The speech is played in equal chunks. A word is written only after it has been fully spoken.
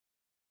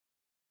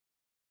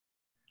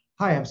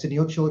Hi, I'm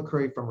Suneel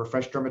Chilukuri from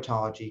Refresh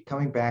Dermatology,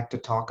 coming back to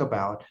talk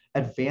about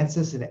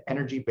advances in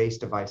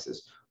energy-based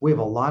devices. We have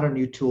a lot of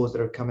new tools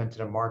that have come into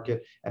the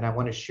market, and I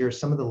want to share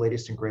some of the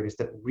latest and greatest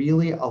that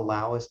really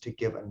allow us to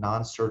give a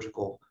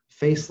non-surgical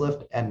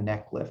facelift and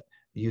neck lift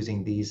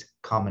using these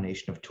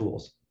combination of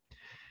tools.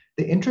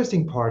 The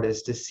interesting part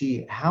is to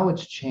see how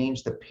it's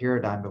changed the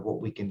paradigm of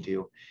what we can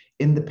do.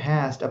 In the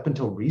past, up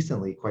until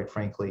recently, quite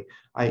frankly,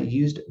 I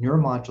used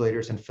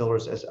neuromodulators and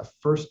fillers as a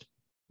first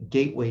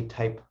gateway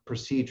type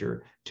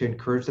procedure to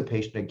encourage the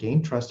patient to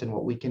gain trust in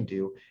what we can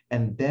do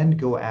and then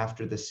go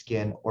after the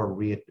skin or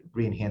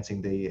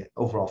re-enhancing the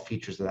overall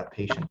features of that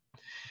patient.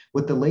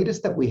 With the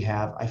latest that we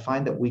have, I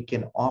find that we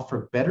can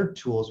offer better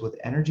tools with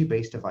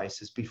energy-based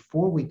devices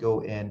before we go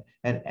in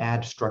and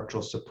add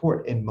structural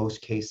support in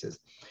most cases.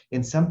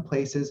 In some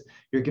places,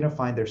 you're going to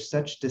find there's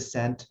such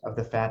descent of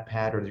the fat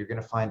pad, or you're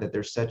going to find that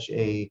there's such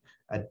a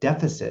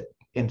deficit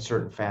in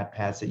certain fat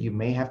pads that you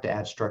may have to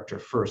add structure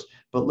first.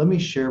 But let me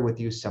share with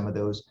you some of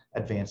those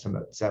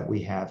advancements that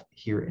we have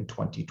here in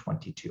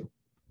 2022.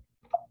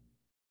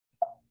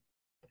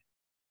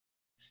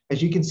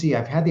 As you can see,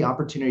 I've had the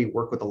opportunity to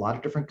work with a lot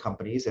of different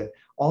companies, and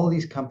all of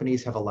these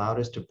companies have allowed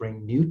us to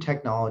bring new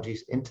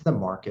technologies into the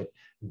market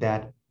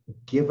that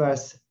give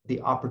us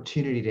the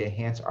opportunity to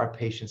enhance our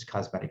patients'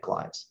 cosmetic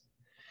lives.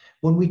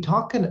 When we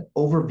talk an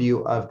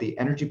overview of the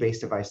energy-based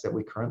device that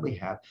we currently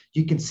have,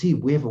 you can see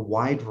we have a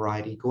wide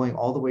variety going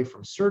all the way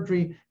from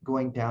surgery,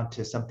 going down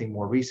to something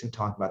more recent,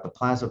 talking about the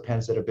plasma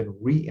pens that have been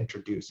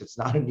reintroduced. It's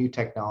not a new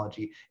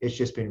technology, it's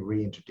just been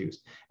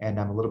reintroduced. And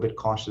I'm a little bit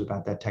cautious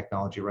about that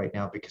technology right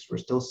now because we're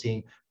still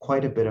seeing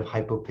quite a bit of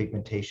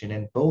hypopigmentation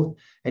in both,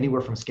 anywhere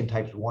from skin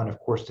type 1, of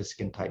course, to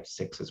skin type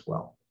 6 as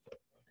well.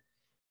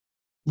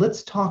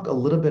 Let's talk a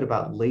little bit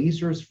about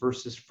lasers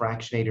versus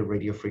fractionated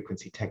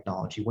radiofrequency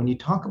technology. When you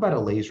talk about a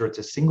laser, it's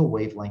a single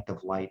wavelength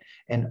of light,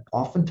 and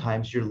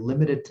oftentimes you're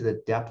limited to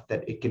the depth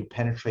that it can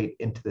penetrate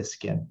into the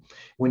skin.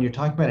 When you're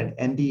talking about an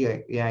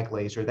Nd:YAG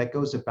laser, that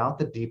goes about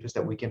the deepest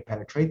that we can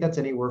penetrate. That's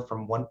anywhere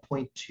from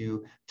 1.2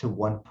 to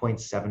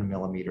 1.7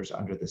 millimeters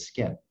under the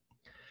skin.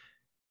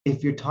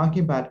 If you're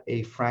talking about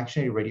a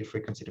fractionated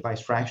radiofrequency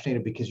device,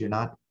 fractionated because you're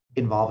not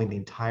involving the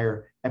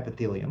entire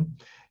epithelium,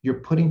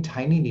 you're putting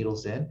tiny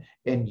needles in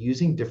and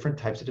using different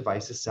types of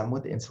devices, some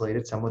with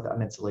insulated, some with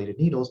uninsulated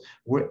needles,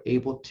 we're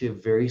able to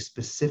very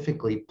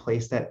specifically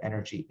place that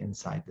energy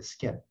inside the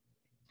skin.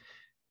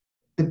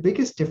 The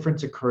biggest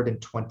difference occurred in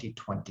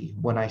 2020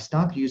 when I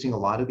stopped using a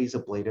lot of these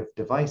ablative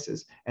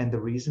devices. And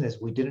the reason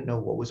is we didn't know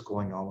what was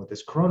going on with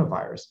this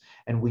coronavirus.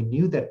 And we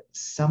knew that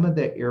some of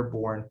the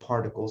airborne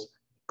particles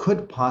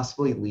could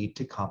possibly lead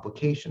to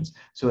complications.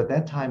 So at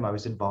that time, I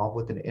was involved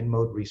with an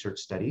in-mode research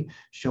study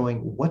showing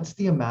what's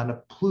the amount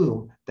of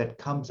plume that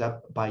comes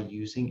up by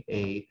using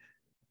a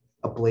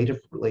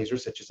ablative laser,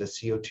 such as a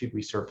CO2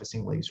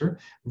 resurfacing laser,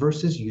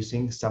 versus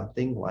using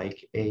something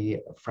like a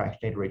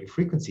fractionated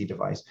radiofrequency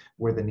device,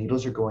 where the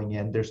needles are going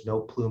in, there's no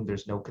plume,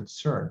 there's no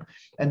concern.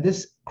 And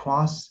this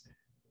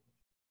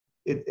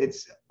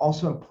it's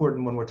also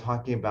important when we're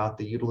talking about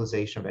the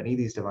utilization of any of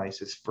these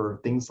devices for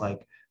things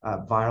like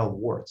viral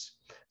warts.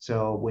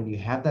 So when you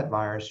have that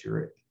virus,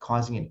 you're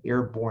causing an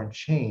airborne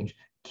change.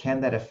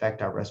 Can that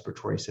affect our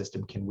respiratory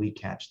system? Can we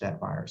catch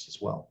that virus as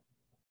well?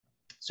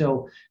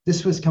 So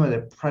this was kind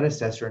of the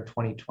predecessor in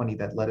 2020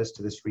 that led us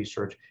to this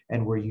research,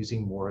 and we're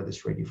using more of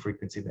this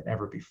radiofrequency than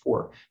ever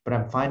before. But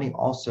I'm finding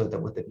also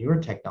that with the newer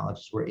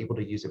technologies, we're able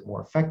to use it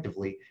more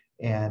effectively,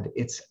 and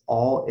it's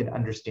all in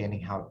understanding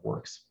how it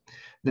works.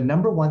 The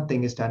number one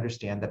thing is to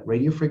understand that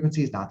radiofrequency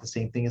is not the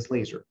same thing as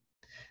laser.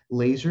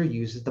 Laser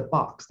uses the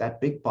box.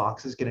 That big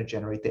box is going to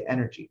generate the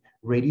energy.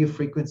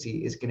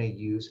 Radiofrequency is going to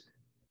use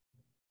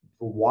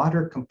the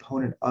water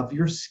component of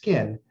your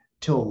skin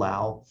to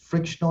allow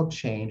frictional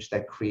change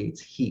that creates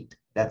heat.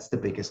 That's the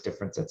biggest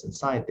difference that's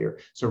inside there.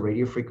 So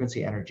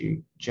radiofrequency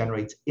energy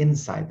generates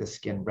inside the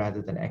skin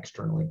rather than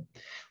externally.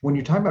 When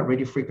you're talking about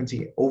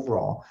radiofrequency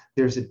overall,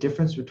 there's a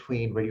difference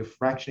between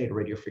fractionated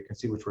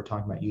radiofrequency, which we're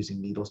talking about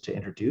using needles to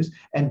introduce,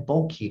 and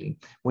bulk heating.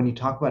 When you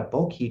talk about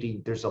bulk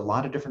heating, there's a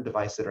lot of different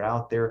devices that are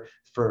out there.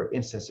 For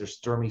instance, there's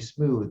Sturmy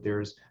Smooth,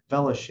 there's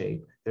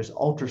VeloShape, there's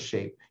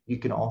UltraShape. You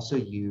can also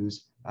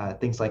use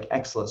things like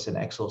Exilus and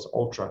Exilus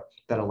Ultra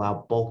that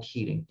allow bulk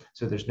heating.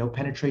 So there's no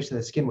penetration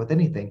of the skin with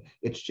anything.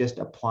 It's just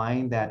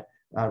applying that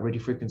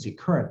radiofrequency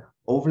current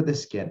over the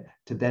skin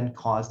to then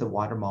cause the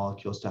water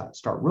molecules to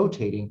start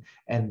rotating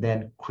and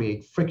then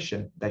create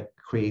friction that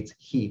creates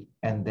heat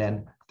and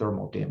then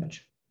thermal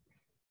damage.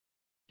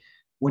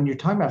 When you're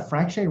talking about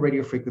fractionated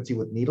radiofrequency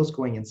with needles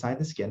going inside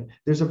the skin,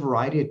 there's a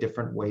variety of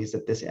different ways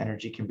that this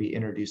energy can be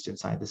introduced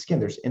inside the skin.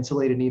 There's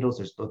insulated needles,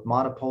 there's both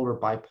monopolar,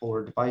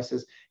 bipolar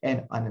devices,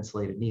 and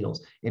uninsulated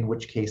needles, in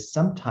which case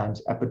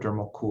sometimes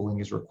epidermal cooling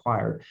is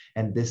required.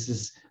 And this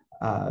is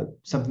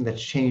something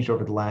that's changed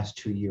over the last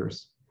 2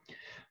 years.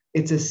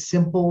 It's a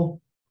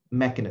simple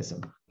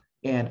mechanism.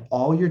 And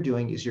all you're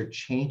doing is you're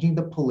changing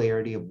the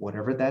polarity of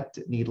whatever that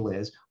needle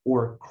is,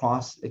 or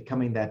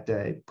putting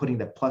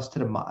the plus to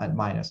the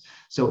minus.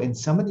 So in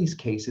some of these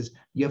cases,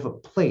 you have a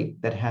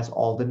plate that has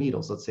all the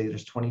needles. Let's say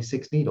there's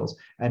 26 needles,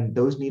 and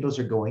those needles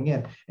are going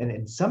in. And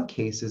in some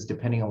cases,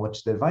 depending on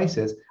which the device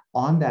is,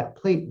 on that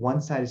plate,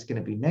 one side is going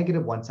to be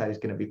negative, one side is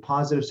going to be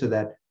positive, so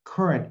that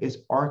current is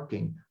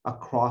arcing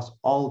across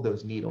all of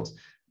those needles.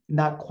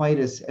 Not quite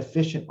as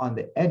efficient on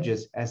the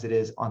edges as it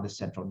is on the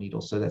central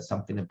needle. So that's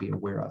something to be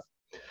aware of.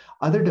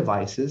 Other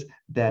devices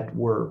that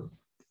were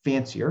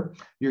fancier,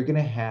 you're going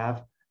to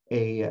have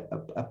a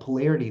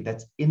polarity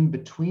that's in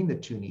between the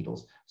two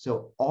needles.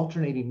 So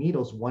alternating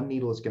needles, one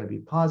needle is going to be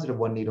positive,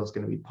 one needle is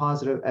going to be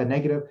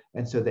negative,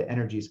 and so the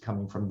energy is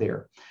coming from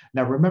there.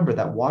 Now remember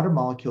that water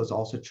molecule is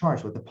also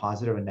charged with the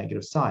positive and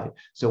negative side.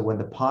 So when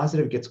the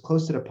positive gets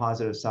close to the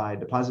positive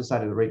side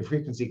of the radio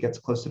frequency gets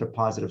close to the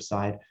positive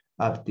side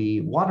of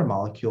the water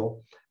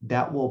molecule,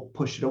 that will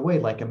push it away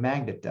like a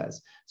magnet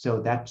does.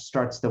 So that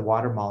starts the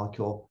water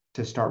molecule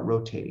to start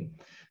rotating.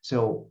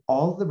 So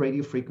all the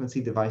radio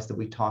frequency devices that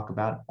we talk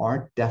about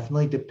are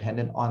definitely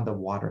dependent on the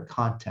water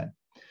content.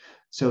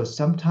 So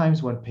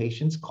sometimes when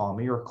patients call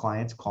me or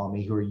clients call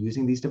me who are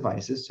using these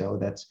devices, so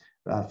that's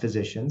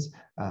physicians,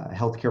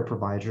 healthcare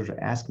providers, are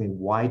asking me,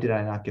 why did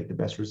I not get the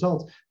best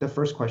results? The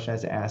first question I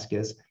have to ask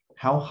is,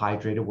 how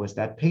hydrated was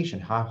that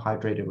patient? How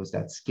hydrated was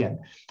that skin?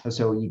 And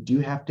so you do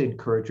have to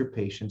encourage your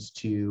patients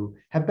to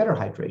have better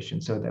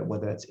hydration, so that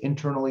whether it's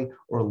internally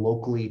or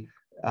locally,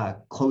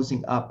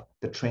 closing up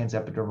the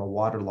transepidermal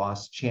water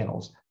loss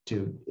channels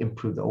to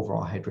improve the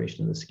overall hydration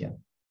of the skin.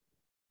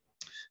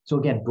 So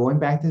again, going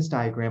back to this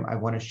diagram, I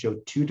want to show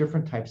two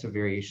different types of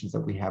variations that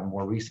we have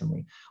more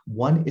recently.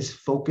 One is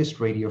focused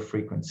radio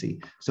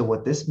frequency. So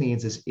what this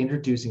means is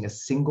introducing a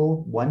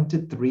single 1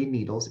 to 3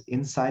 needles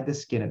inside the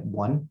skin at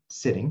one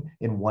sitting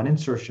in one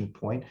insertion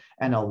point,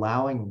 and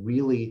allowing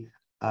really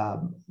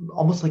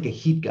almost like a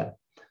heat gun.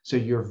 So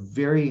you're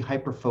very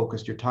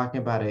hyper-focused. You're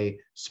talking about a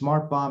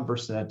smart bomb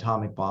versus an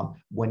atomic bomb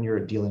when you're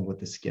dealing with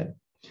the skin.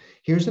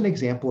 Here's an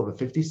example of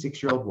a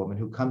 56-year-old woman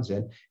who comes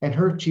in, and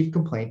her chief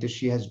complaint is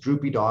she has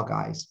droopy dog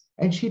eyes.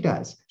 And she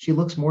does. She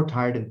looks more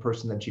tired in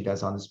person than she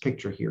does on this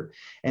picture here.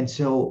 And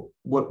so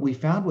what we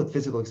found with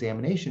physical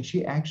examination,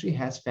 she actually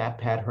has fat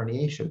pad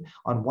herniation.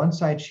 On one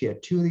side, she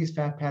had 2 of these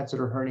fat pads that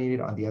are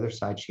herniated. On the other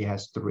side, she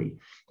has 3.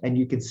 And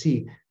you can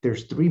see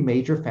there's 3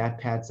 major fat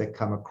pads that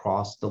come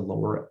across the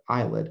lower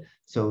eyelid.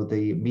 So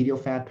the medial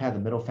fat pad, the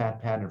middle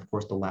fat pad, and of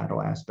course the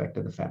lateral aspect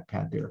of the fat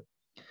pad there.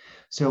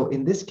 So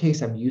in this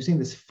case, I'm using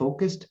this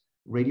focused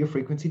radio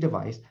frequency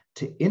device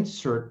to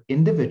insert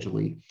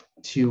individually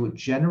to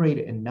generate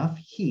enough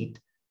heat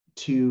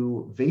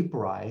to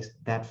vaporize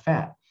that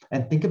fat.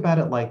 And think about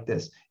it like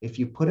this. If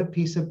you put a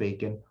piece of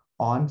bacon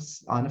on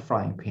a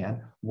frying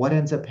pan, what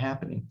ends up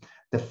happening?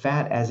 The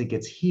fat, as it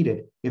gets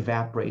heated,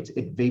 evaporates,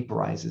 it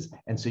vaporizes.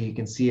 And so you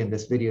can see in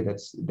this video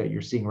that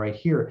you're seeing right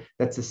here,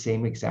 that's the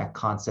same exact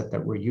concept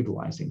that we're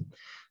utilizing.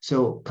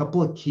 So a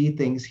couple of key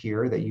things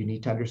here that you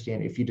need to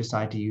understand if you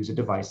decide to use a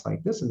device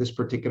like this, and this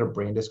particular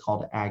brand is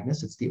called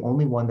Agnes. It's the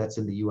only one that's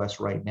in the US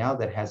right now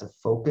that has a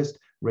focused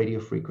radio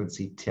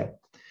frequency tip.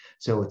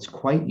 So it's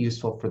quite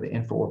useful for the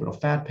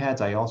infraorbital fat pads.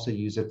 I also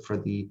use it for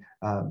the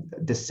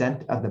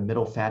descent of the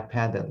middle fat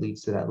pad that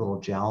leads to that little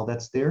jowl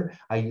that's there.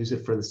 I use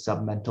it for the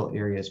submental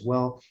area as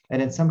well.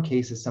 And in some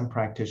cases, some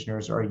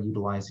practitioners are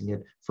utilizing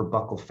it for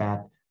buccal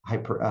fat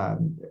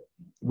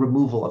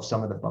removal of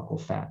some of the buccal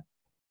fat.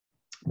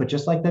 But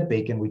just like that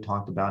bacon we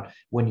talked about,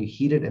 when you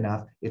heat it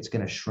enough, it's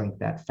going to shrink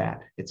that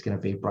fat. It's going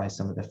to vaporize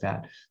some of the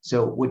fat.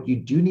 So what you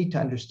do need to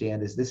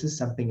understand is this is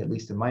something, at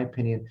least in my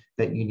opinion,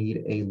 that you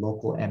need a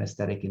local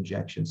anesthetic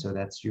injection. So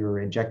that's your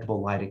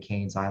injectable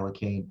lidocaine,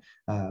 xylocaine,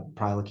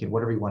 prilocaine,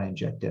 whatever you want to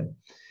inject in.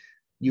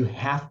 You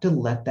have to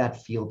let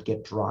that field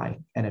get dry.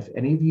 And if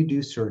any of you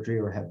do surgery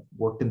or have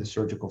worked in the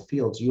surgical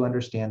fields, you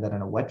understand that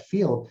on a wet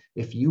field,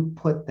 if you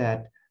put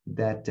that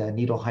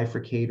needle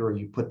hyfricate or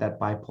you put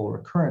that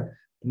bipolar current,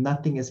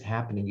 nothing is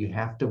happening. You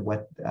have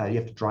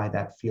to dry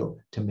that field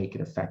to make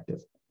it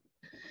effective.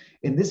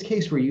 In this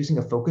case, we're using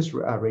a focused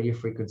radio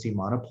frequency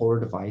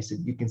monopolar device.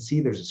 You can see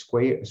there's a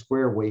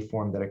square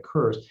waveform that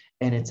occurs,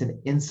 and it's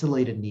an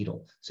insulated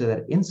needle. So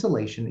that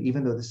insulation,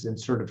 even though this is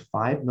inserted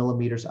 5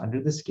 millimeters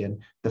under the skin,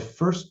 the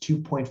first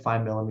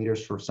 2.5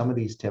 millimeters for some of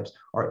these tips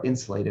are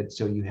insulated,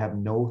 so you have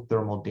no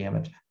thermal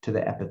damage to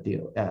the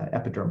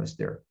epidermis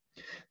there.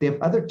 They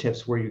have other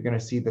tips where you're going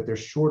to see that there's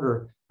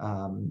shorter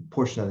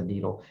portion of the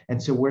needle.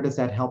 And so where does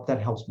that help?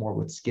 That helps more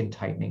with skin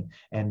tightening.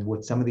 And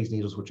with some of these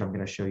needles, which I'm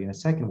going to show you in a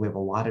second, we have a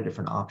lot of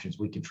different options.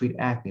 We can treat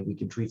acne, we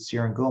can treat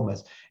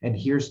serogomas. And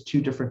here's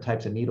 2 different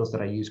types of needles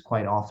that I use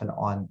quite often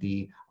on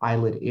the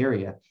eyelid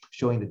area,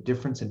 showing the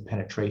difference in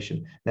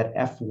penetration. That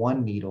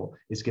F1 needle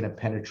is going to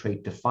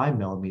penetrate to 5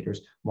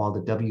 millimeters, while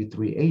the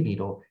W3A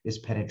needle is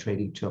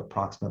penetrating to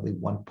approximately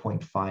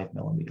 1.5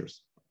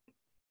 millimeters.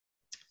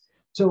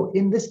 So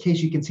in this case,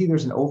 you can see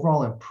there's an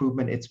overall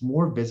improvement. It's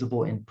more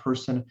visible in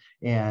person,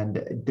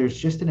 and there's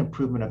just an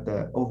improvement of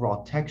the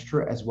overall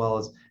texture as well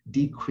as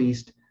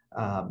decreased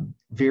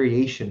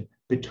variation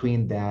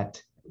between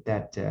that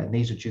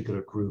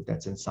nasojugular groove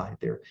that's inside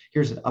there.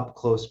 Here's an up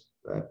close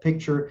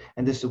picture,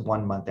 and this is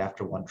 1 month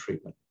after one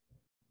treatment.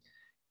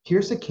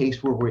 Here's a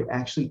case where we're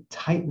actually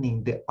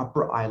tightening the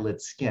upper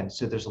eyelid skin.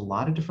 So there's a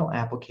lot of different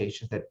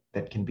applications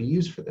that can be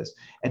used for this.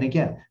 And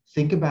again,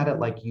 think about it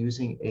like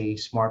using a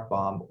smart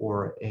bomb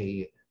or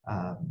a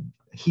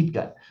heat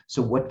gun.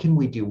 So what can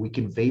we do? We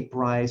can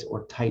vaporize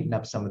or tighten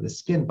up some of the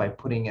skin by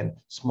putting in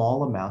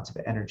small amounts of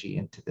energy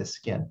into the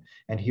skin.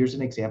 And here's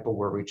an example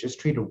where we just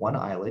treated one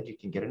eyelid. You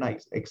can get an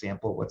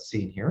example of what's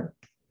seen here.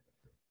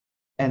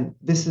 And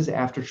this is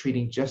after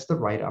treating just the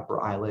right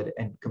upper eyelid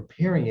and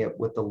comparing it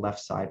with the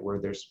left side where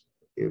there's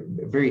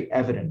very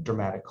evident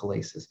dramatic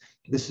chalasis.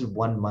 This is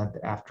 1 month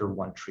after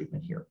one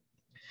treatment here.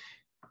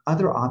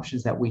 Other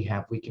options that we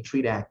have, we can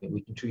treat acne,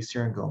 we can treat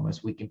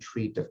syringomas, we can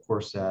treat, of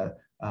course,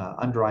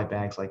 under eye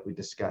bags like we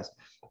discussed.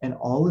 And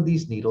all of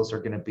these needles are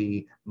going to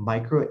be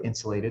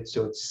micro-insulated,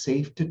 so it's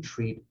safe to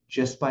treat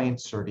just by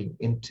inserting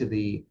into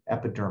the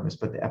epidermis,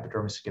 but the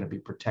epidermis is going to be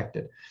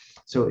protected.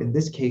 So in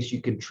this case,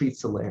 you can treat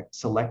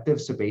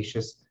selective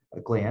sebaceous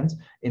glands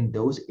in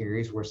those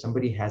areas where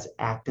somebody has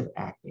active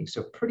acne.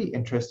 So pretty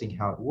interesting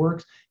how it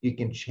works. You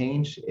can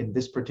change, in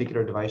this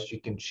particular device,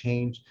 you can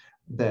change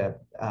the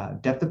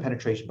depth of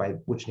penetration by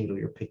which needle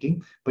you're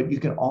picking, but you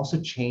can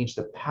also change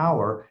the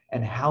power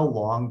and how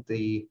long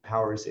the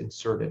power is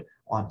inserted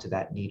onto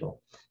that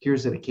needle.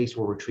 Here's a case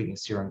where we're treating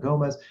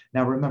syringomas.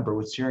 Now remember,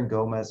 with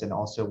syringomas and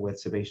also with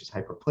sebaceous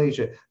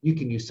hyperplasia, you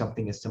can use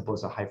something as simple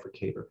as a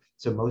bifurcator.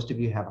 So most of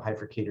you have a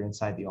bifurcator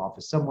inside the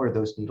office somewhere.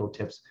 Those needle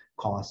tips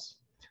cost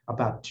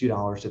about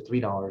 $2 to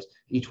 $3.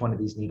 Each one of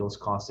these needles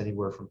costs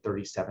anywhere from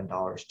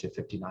 $37 to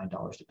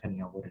 $59,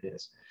 depending on what it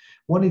is.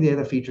 One of the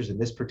other features in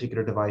this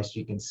particular device,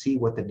 you can see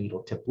what the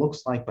needle tip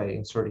looks like by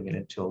inserting it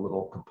into a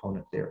little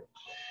component there.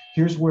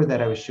 Here's where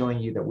that I was showing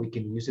you that we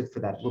can use it for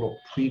that little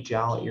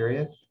pre-jowl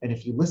area. And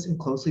if you listen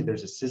closely,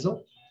 there's a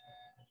sizzle.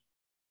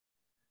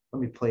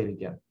 Let me play it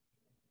again.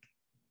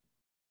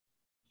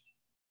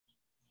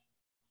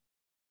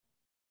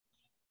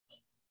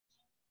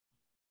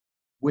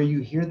 Where you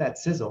hear that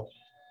sizzle,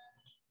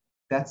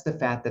 that's the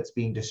fat that's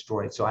being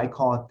destroyed. So I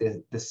call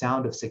it the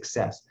sound of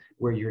success,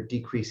 where you're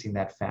decreasing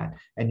that fat.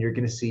 And you're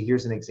going to see,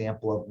 here's an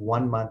example of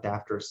 1 month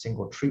after a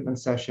single treatment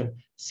session,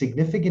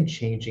 significant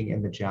changing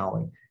in the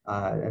jowling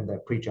and the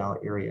pre-jowl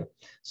area.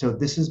 So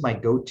this is my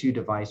go-to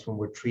device when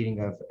we're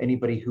treating of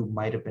anybody who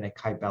might have been a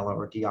Kybella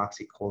or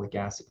deoxycholic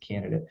acid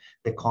candidate.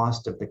 The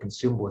cost of the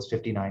consumable is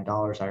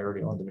 $59. I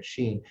already own the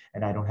machine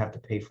and I don't have to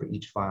pay for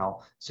each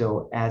vial.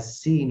 So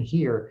as seen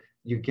here,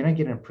 you're going to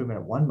get an improvement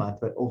at 1 month,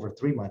 but over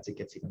 3 months, it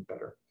gets even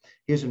better.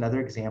 Here's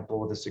another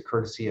example. This is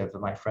courtesy of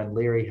my friend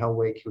Larry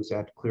Hellwig, who's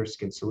at Clear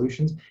Skin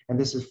Solutions, and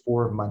this is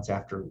 4 months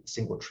after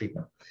single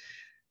treatment.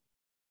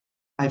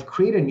 I've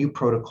created a new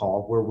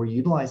protocol where we're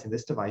utilizing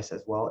this device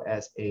as well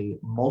as a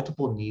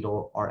multiple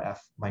needle RF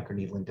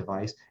microneedling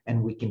device,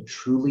 and we can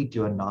truly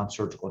do a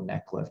non-surgical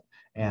neck lift,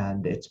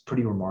 and it's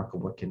pretty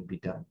remarkable what can be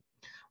done.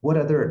 What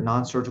other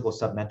non-surgical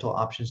submental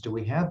options do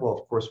we have? Well,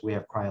 of course, we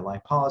have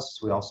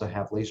cryolipolysis. We also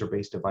have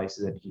laser-based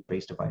devices and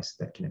heat-based devices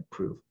that can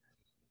improve.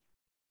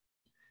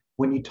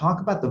 When you talk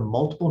about the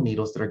multiple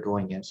needles that are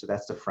going in, so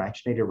that's the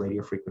fractionated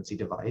radiofrequency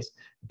device,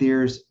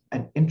 there's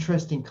an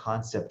interesting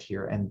concept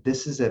here, and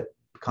this is a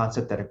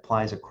concept that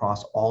applies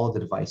across all of the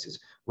devices.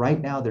 Right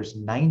now, there's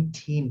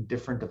 19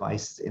 different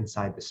devices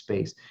inside the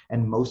space,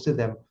 and most of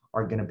them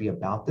are going to be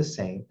about the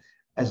same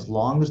as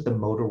long as the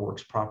motor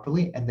works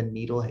properly and the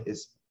needle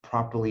is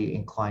properly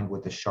inclined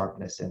with the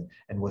sharpness and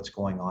what's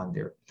going on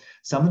there.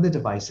 Some of the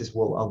devices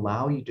will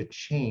allow you to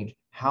change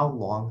how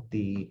long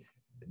the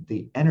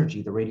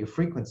energy, the radio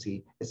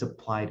frequency, is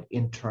applied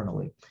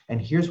internally.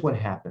 And here's what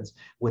happens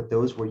with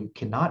those where you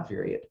cannot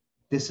vary it.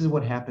 This is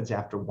what happens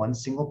after one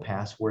single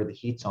pass where the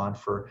heat's on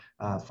for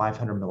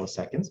 500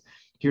 milliseconds.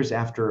 Here's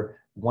after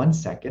 1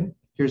 second,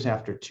 here's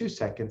after 2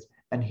 seconds,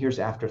 and here's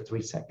after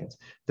 3 seconds.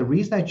 The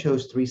reason I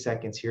chose 3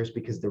 seconds here is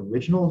because the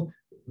original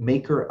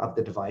maker of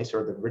the device,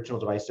 or the original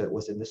device that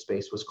was in the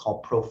space, was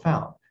called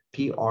Profound,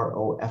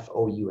 Profound.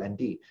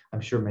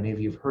 I'm sure many of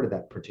you have heard of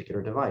that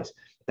particular device.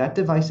 That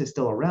device is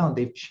still around.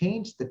 They've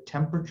changed the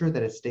temperature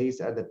that it stays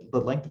at, the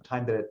length of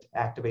time that it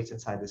activates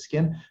inside the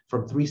skin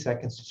from 3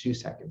 seconds to 2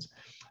 seconds.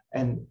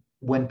 And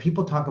when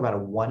people talk about a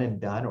one and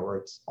done, or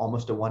it's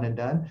almost a one and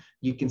done,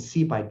 you can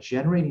see by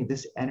generating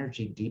this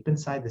energy deep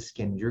inside the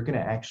skin, you're going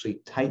to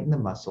actually tighten the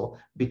muscle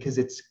because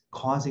it's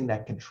causing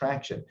that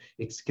contraction.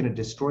 It's going to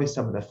destroy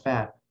some of the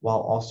fat while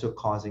also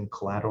causing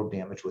collateral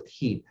damage with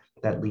heat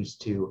that leads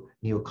to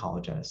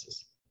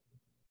neocollagenesis.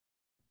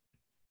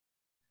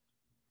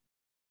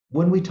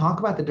 When we talk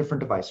about the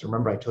different devices,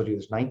 remember I told you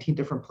there's 19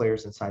 different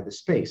players inside the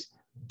space.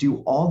 Do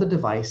all the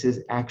devices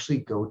actually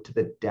go to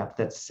the depth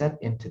that's set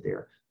into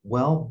there?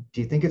 Well,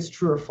 do you think it's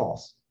true or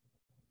false?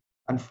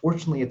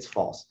 Unfortunately, it's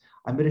false.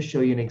 I'm going to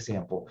show you an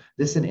example.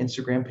 This is an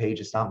Instagram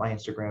page. It's not my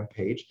Instagram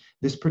page.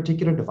 This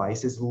particular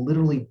device is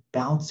literally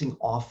bouncing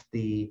off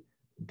the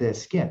the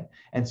skin.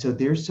 And so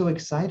they're so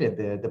excited,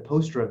 the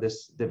poster of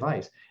this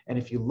device. And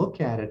if you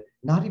look at it,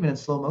 not even in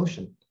slow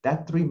motion,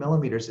 that 3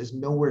 millimeters is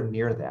nowhere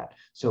near that.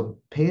 So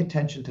pay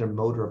attention to the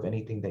motor of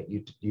anything that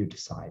you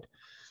decide.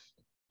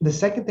 The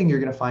second thing you're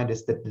going to find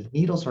is that the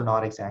needles are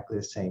not exactly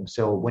the same.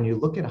 So when you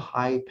look at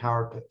high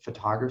power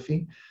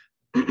photography,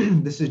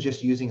 this is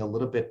just using a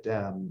little bit,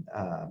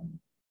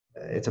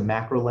 it's a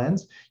macro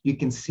lens. You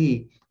can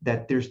see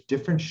that there's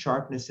different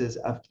sharpnesses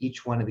of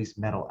each one of these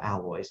metal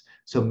alloys.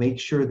 So make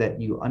sure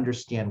that you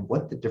understand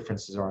what the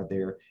differences are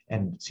there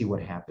and see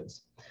what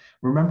happens.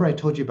 Remember, I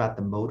told you about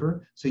the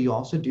motor. So you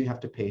also do have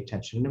to pay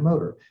attention to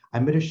motor.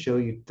 I'm going to show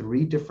you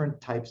three different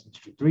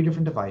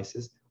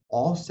devices,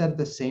 all set at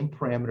the same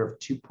parameter of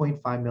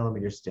 2.5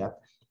 millimeters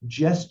depth,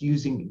 just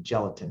using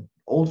gelatin,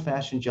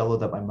 old-fashioned Jello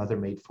that my mother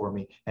made for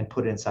me and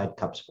put it inside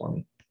cups for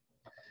me.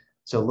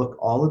 So look,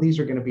 all of these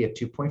are going to be at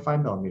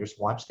 2.5 millimeters.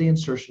 Watch the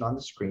insertion on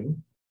the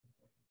screen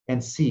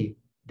and see,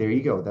 there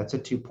you go. That's a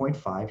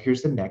 2.5.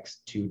 Here's the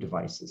next two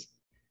devices.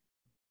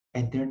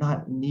 And they're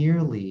not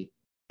nearly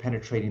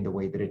penetrating the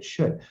way that it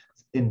should.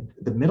 In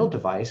the middle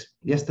device,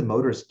 yes, the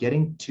motor is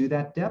getting to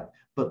that depth,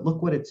 but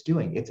look what it's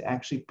doing. It's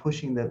actually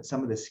pushing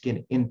some of the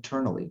skin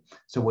internally.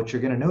 So what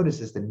you're going to notice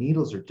is the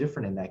needles are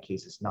different in that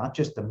case. It's not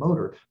just the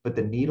motor, but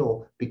the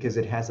needle, because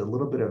it has a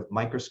little bit of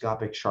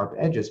microscopic sharp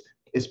edges,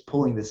 is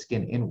pulling the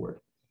skin inward.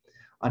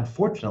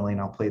 Unfortunately, and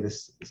I'll play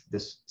this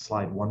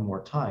slide one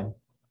more time,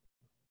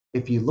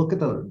 if you look at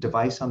the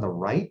device on the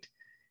right,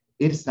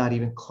 it's not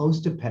even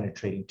close to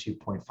penetrating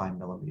 2.5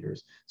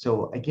 millimeters.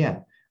 So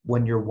again,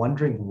 when you're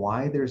wondering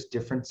why there's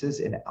differences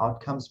in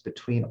outcomes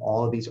between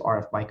all of these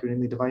RF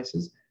microneedling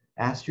devices,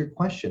 ask your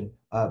question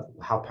of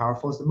how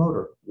powerful is the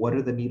motor? What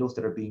are the needles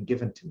that are being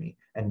given to me?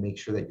 And make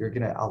sure that you're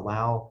going to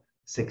allow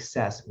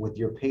success with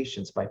your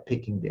patients by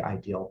picking the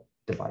ideal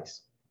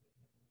device.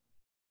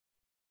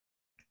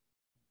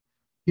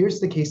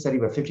 Here's the case study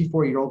of a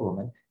 54-year-old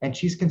woman, and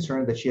she's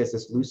concerned that she has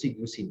this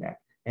loosey-goosey neck.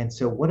 And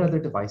so what other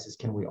devices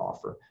can we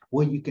offer?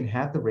 Well, you can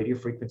have the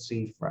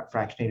radiofrequency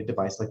fractionated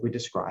device like we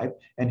described,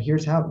 and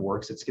here's how it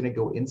works. It's going to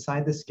go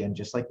inside the skin,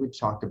 just like we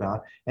talked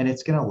about, and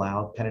it's going to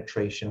allow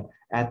penetration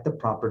at the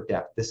proper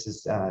depth.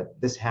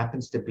 This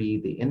happens to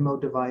be the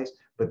InMode device,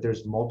 but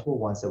there's multiple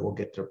ones that will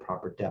get to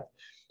proper depth.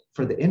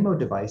 For the InMode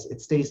device,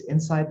 it stays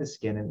inside the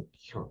skin and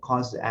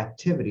causes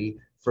activity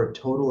for a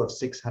total of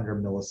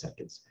 600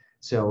 milliseconds.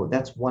 So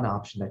that's one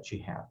option that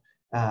you have.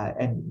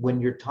 And when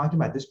you're talking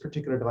about this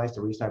particular device,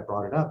 the reason I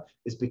brought it up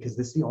is because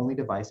this is the only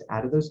device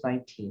out of those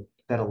 19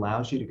 that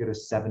allows you to go to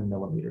 7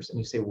 millimeters. And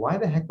you say, why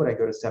the heck would I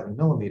go to 7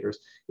 millimeters?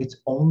 It's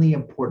only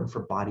important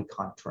for body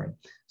contouring.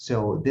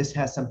 So this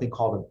has something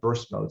called a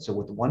burst mode. So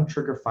with one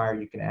trigger fire,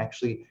 you can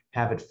actually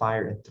have it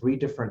fire in 3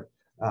 different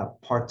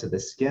parts of the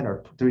skin,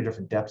 or 3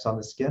 different depths on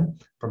the skin,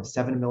 from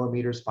 7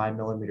 millimeters, 5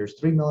 millimeters,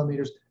 3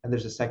 millimeters, and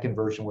there's a second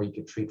version where you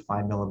can treat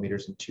 5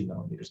 millimeters and 2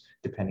 millimeters,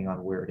 depending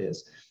on where it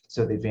is.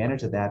 So the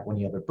advantage of that, when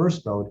you have a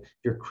burst mode,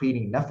 you're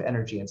creating enough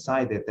energy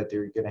inside it that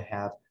they're going to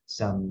have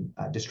some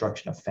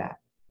destruction of fat.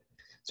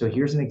 So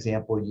here's an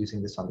example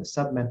using this on the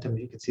submentum.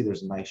 You can see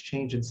there's a nice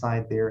change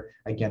inside there.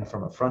 Again,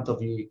 from a frontal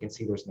view, you can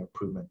see there's an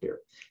improvement there.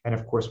 And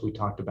of course, we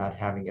talked about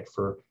having it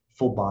for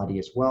full body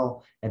as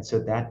well. And so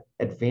that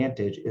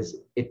advantage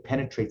is it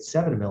penetrates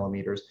 7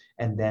 millimeters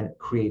and then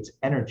creates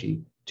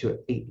energy to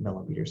 8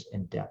 millimeters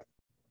in depth.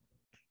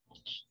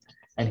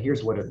 And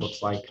here's what it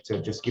looks like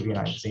to just give you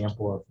an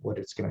example of what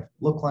it's going to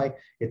look like.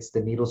 It's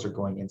the needles are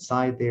going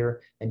inside there,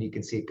 and you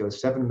can see it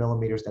goes 7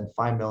 millimeters, then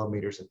 5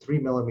 millimeters and 3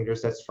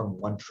 millimeters. That's from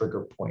one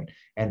trigger point.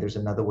 And there's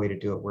another way to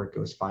do it where it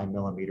goes 5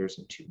 millimeters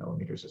and 2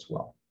 millimeters as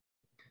well.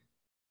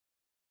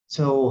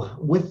 So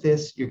with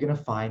this, you're going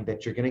to find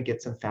that you're going to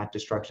get some fat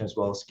destruction as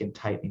well as skin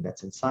tightening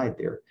that's inside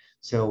there.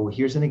 So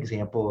here's an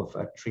example of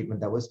a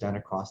treatment that was done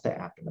across the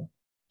abdomen.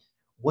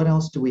 What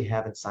else do we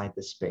have inside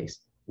this space?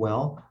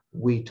 Well,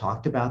 we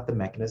talked about the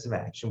mechanism of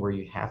action where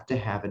you have to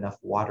have enough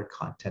water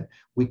content.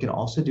 We can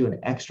also do an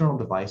external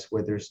device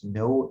where there's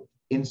no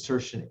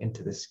insertion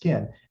into the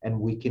skin, and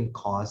we can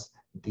cause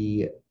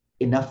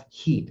enough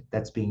heat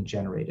that's being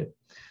generated.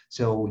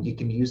 So you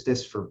can use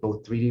this for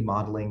both 3D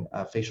modeling,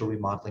 facial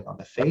remodeling on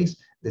the face.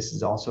 This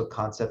is also a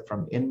concept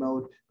from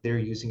InMode. They're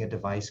using a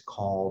device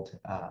called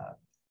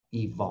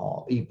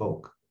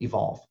Evoke.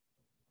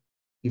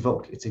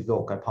 It's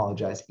Evoke, I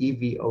apologize,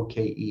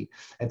 EVOKE.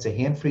 It's a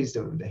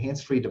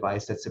hands-free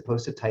device that's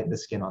supposed to tighten the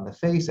skin on the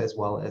face as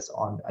well as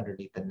on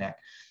underneath the neck.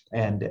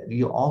 And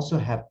you also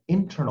have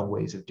internal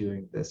ways of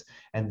doing this.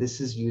 And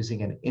this is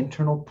using an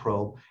internal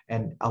probe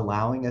and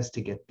allowing us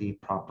to get the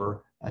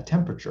proper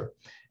temperature.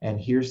 And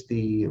here's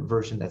the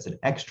version that's an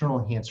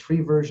external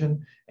hands-free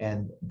version.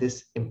 And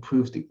this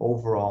improves the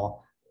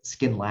overall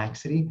skin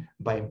laxity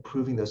by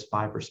improving those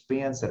fibrous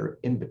bands that are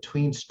in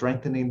between,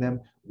 strengthening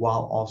them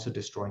while also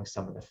destroying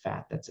some of the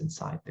fat that's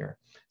inside there.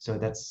 So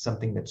that's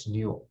something that's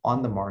new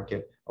on the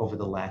market over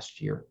the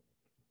last year.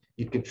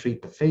 You can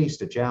treat the face,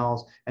 the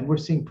jowls, and we're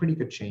seeing pretty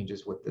good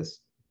changes with this.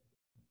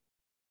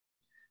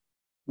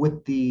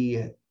 With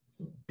the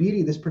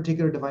beauty of this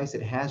particular device,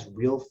 it has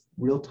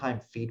real-time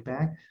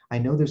feedback. I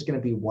know there's going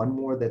to be one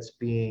more that's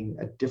being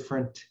a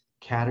different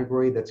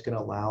category that's going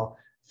to allow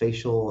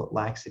facial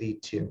laxity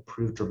to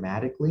improve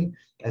dramatically,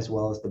 as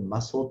well as the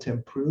muscle to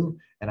improve.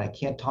 And I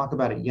can't talk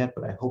about it yet,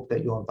 but I hope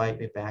that you'll invite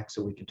me back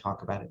so we can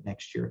talk about it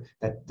next year.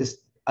 That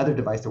this other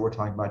device that we're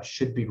talking about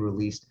should be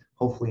released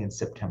hopefully in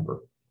September.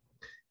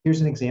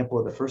 Here's an example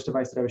of the first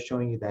device that I was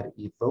showing you, that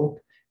Evoke.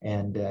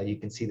 And you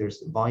can see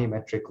there's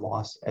volumetric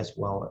loss as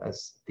well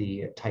as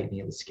the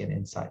tightening of the skin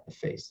inside the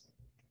face.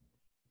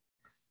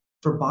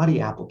 For body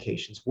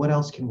applications, what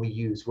else can we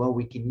use? Well,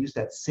 we can use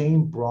that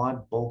same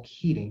broad bulk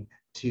heating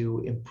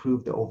to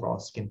improve the overall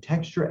skin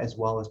texture as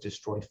well as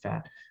destroy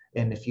fat.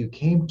 And if you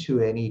came to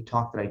any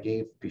talk that I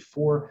gave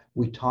before,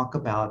 we talk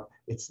about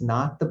it's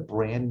not the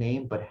brand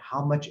name, but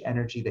how much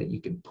energy that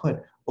you can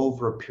put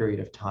over a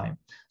period of time.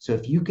 So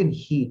if you can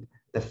heat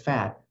the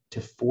fat to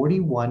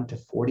 41 to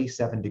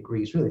 47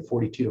 degrees, really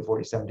 42 to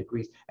 47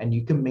 degrees, and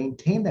you can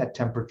maintain that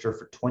temperature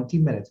for 20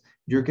 minutes,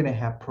 you're going to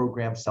have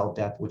programmed cell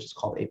death, which is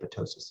called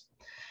apoptosis.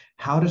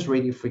 How does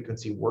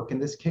radiofrequency work in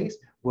this case?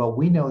 Well,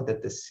 we know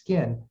that the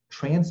skin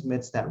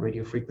transmits that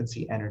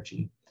radiofrequency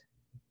energy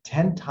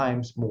 10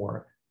 times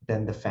more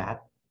than the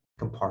fat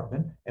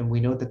compartment, and we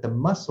know that the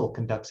muscle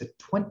conducts it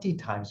 20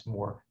 times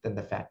more than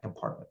the fat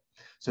compartment.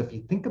 So if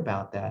you think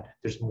about that,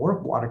 there's more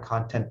water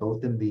content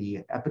both in the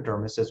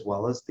epidermis as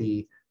well as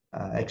the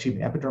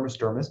epidermis,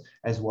 dermis,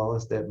 as well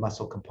as the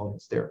muscle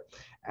components there.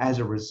 As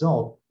a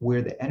result,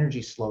 where the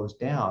energy slows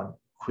down,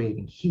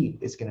 creating heat,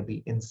 is going to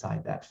be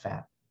inside that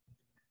fat.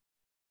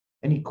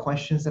 Any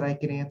questions that I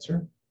can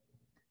answer?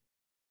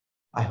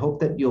 I hope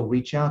that you'll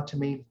reach out to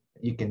me.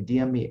 You can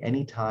DM me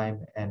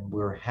anytime, and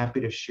we're happy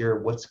to share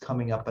what's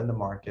coming up in the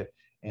market,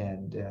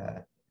 and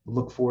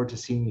look forward to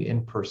seeing you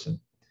in person.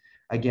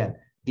 Again,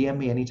 DM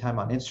me anytime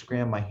on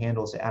Instagram. My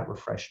handle is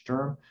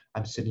 @RefreshDerm.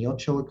 I'm Suneel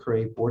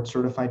Chilukuri, board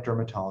certified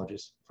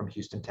dermatologist from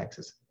Houston,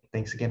 Texas.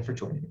 Thanks again for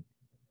joining me.